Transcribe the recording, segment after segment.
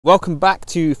Welcome back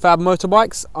to Fab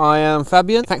Motorbikes. I am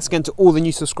Fabian. Thanks again to all the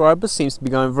new subscribers. Seems to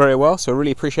be going very well, so I really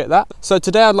appreciate that. So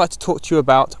today I'd like to talk to you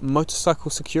about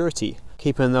motorcycle security,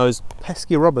 keeping those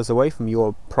pesky rubbers away from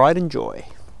your pride and joy.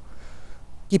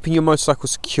 Keeping your motorcycle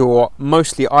secure,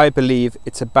 mostly I believe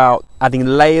it's about adding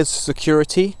layers of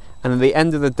security, and at the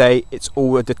end of the day it's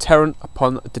all a deterrent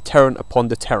upon deterrent upon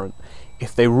deterrent.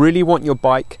 If they really want your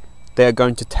bike, they're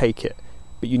going to take it,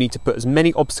 but you need to put as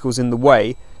many obstacles in the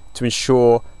way to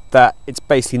ensure that it's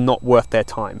basically not worth their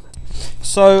time.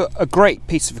 So a great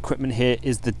piece of equipment here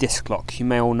is the disc lock. You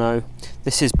may all know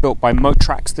this is built by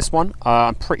Motrax. This one,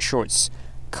 I'm pretty sure it's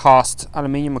cast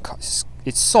aluminium.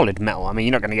 It's solid metal. I mean,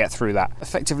 you're not going to get through that.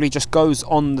 Effectively just goes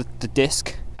on the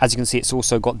disc. As you can see, it's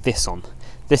also got this on.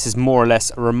 This is more or less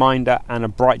a reminder and a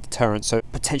bright deterrent, so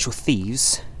potential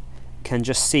thieves can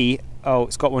just see, oh,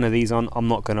 it's got one of these on, I'm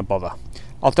not going to bother.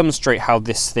 I'll demonstrate how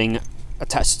this thing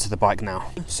attaches to the bike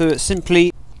now. So it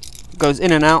simply goes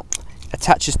in and out,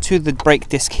 attaches to the brake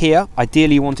disc here.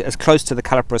 Ideally you want it as close to the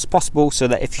caliper as possible so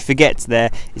that if you forget it's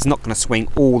there, it's not going to swing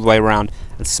all the way around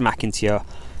and smack into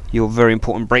your very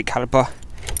important brake caliper.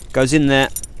 Goes in there,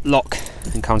 lock,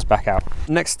 and comes back out.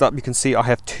 Next up, you can see I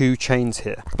have two chains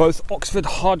here, both Oxford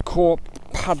hardcore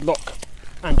padlock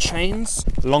and chains.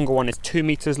 The longer one is 2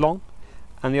 meters long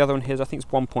and the other one here is, I think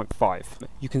it's 1.5.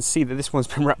 You can see that this one's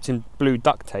been wrapped in blue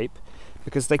duct tape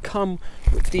because they come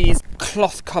with these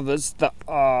cloth covers that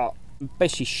are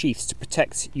basically sheaths to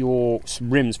protect your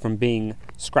rims from being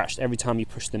scratched every time you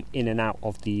push them in and out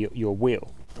of your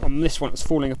wheel. On this one it's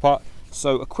falling apart,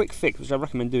 so a quick fix which I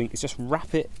recommend doing is just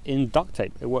wrap it in duct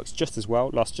tape. It works just as well,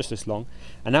 lasts just as long.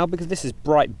 And now because this is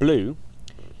bright blue,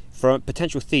 for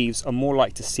potential thieves are more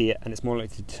likely to see it and it's more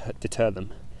likely to deter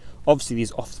them. Obviously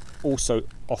these also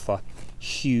offer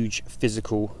huge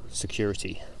physical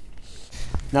security.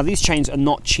 Now these chains are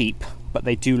not cheap, but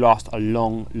they do last a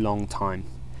long time.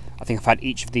 I think I've had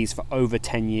each of these for over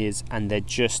 10 years and they're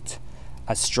just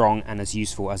as strong and as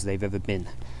useful as they've ever been.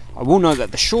 I will note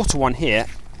that the shorter one here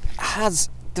has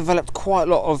developed quite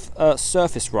a lot of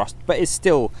surface rust, but is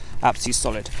still absolutely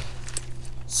solid.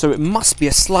 So it must be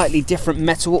a slightly different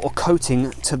metal or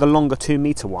coating to the longer 2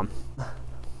 meter one.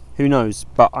 Who knows,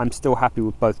 but I'm still happy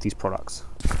with both these products.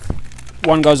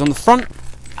 One goes on the front,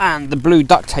 and the blue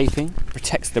duct taping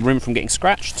protects the rim from getting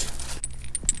scratched.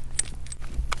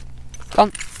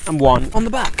 Done. And one on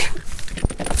the back.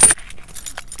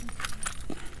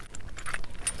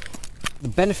 The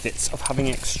benefits of having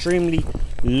an extremely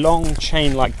long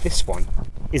chain like this one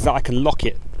is that I can lock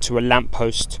it to a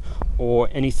lamppost or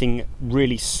anything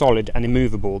really solid and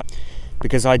immovable,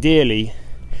 because ideally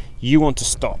you want to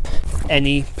stop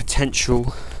any potential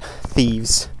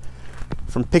thieves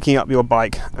from picking up your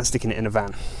bike and sticking it in a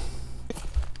van.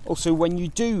 Also, when you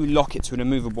do lock it to an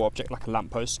immovable object like a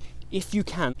lamppost, if you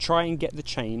can, try and get the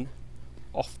chain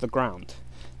off the ground.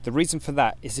 The reason for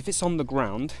that is if it's on the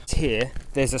ground, here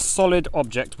there's a solid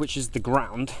object, which is the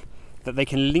ground, that they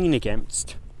can lean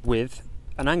against with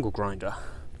an angle grinder.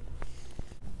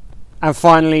 And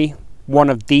finally, one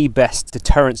of the best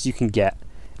deterrents you can get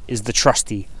is the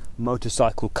trusty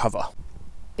motorcycle cover.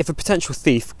 If a potential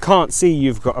thief can't see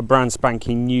you've got a brand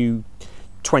spanking new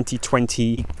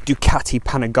 2020 Ducati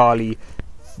Panigale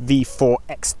V4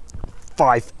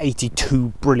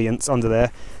 X582 brilliance under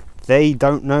there, they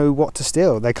don't know what to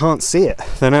steal. They can't see it.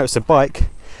 They know it's a bike,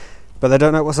 but they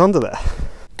don't know what's under there.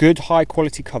 Good high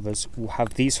quality covers will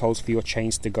have these holes for your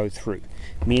chains to go through,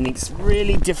 meaning it's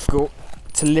really difficult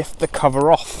to lift the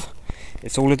cover off.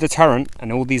 It's all a deterrent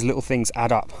and all these little things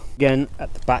add up. Again,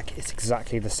 at the back it's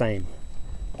exactly the same.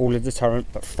 All a deterrent,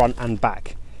 but front and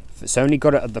back. If it's only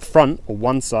got it at the front or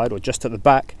one side or just at the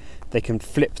back, they can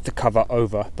flip the cover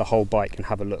over the whole bike and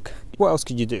have a look. What else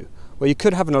could you do? Well, you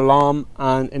could have an alarm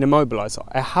and an immobilizer.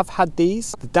 I have had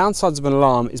these. The downsides of an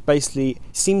alarm is basically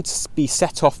it seems to be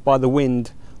set off by the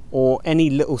wind or any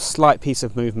little slight piece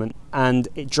of movement, and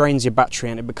it drains your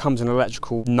battery and it becomes an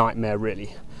electrical nightmare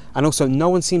really. And also no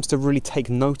one seems to really take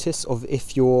notice of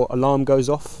if your alarm goes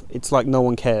off. It's like no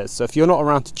one cares. So if you're not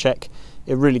around to check,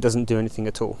 it really doesn't do anything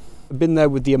at all. I've been there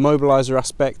with the immobilizer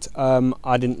aspect.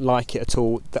 I didn't like it at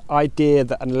all. The idea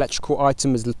that an electrical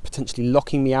item is potentially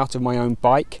locking me out of my own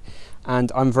bike,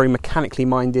 and I'm very mechanically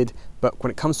minded, but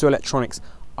when it comes to electronics,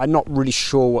 I'm not really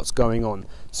sure what's going on.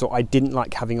 So I didn't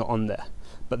like having it on there.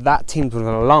 But that teamed with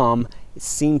an alarm, it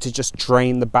seemed to just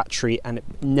drain the battery and it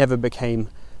never became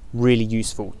really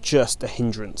useful, just a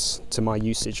hindrance to my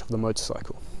usage of the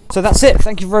motorcycle. So that's it,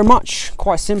 thank you very much.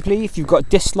 Quite simply, if you've got a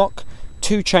disc lock,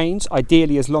 2 chains,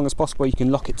 ideally as long as possible, you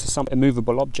can lock it to some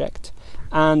immovable object,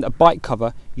 and a bike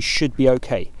cover, you should be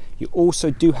okay. You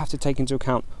also do have to take into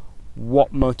account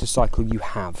what motorcycle you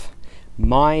have.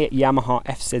 My Yamaha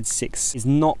FZ6 is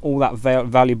not all that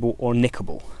valuable or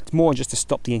nickable. It's more just to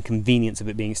stop the inconvenience of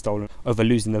it being stolen over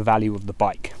losing the value of the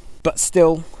bike. But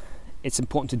still, it's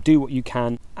important to do what you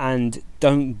can and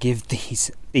don't give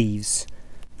these thieves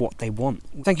what they want.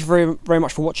 Thank you very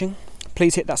much for watching.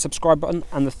 Please hit that subscribe button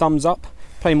and the thumbs up.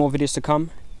 Plenty more videos to come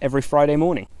every Friday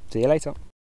morning. See you later.